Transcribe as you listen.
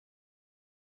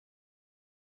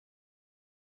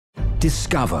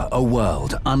Discover a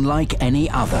world unlike any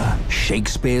other.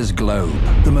 Shakespeare's Globe,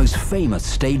 the most famous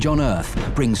stage on Earth,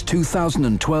 brings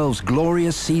 2012's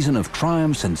glorious season of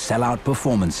triumphs and sellout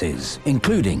performances,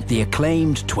 including the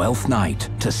acclaimed Twelfth Night,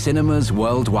 to cinemas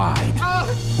worldwide.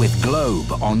 With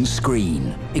Globe on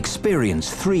screen,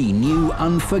 experience 3 new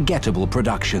unforgettable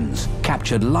productions,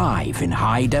 captured live in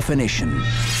high definition.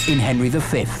 In Henry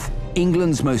V,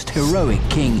 England's most heroic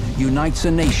king unites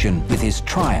a nation with his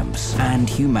triumphs and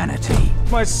humanity.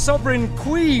 My sovereign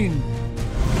queen!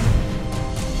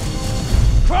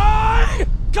 Cry!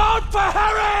 God for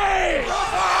Harry!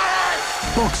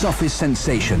 Box office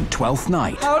sensation Twelfth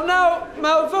Night. How now,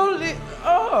 Malvolio?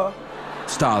 Oh!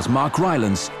 Stars Mark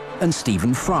Rylance and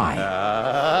Stephen Fry.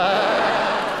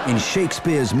 In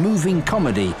Shakespeare's moving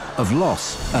comedy of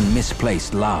loss and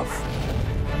misplaced love.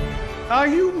 Are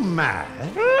you mad?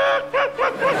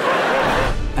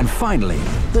 And finally,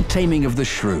 The Taming of the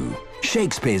Shrew,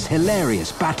 Shakespeare's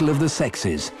hilarious battle of the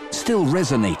sexes, still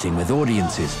resonating with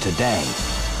audiences today.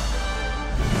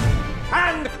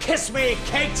 And kiss me,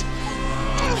 Kate!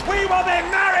 We will be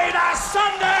married on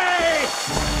Sunday!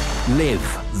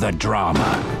 Live the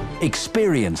drama.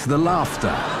 Experience the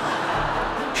laughter.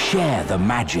 Share the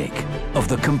magic of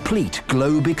the complete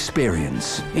Globe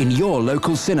experience in your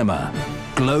local cinema.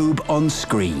 Globe on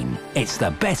screen. It's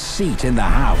the best seat in the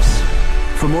house.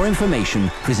 For more information,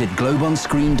 visit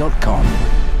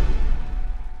globeonscreen.com.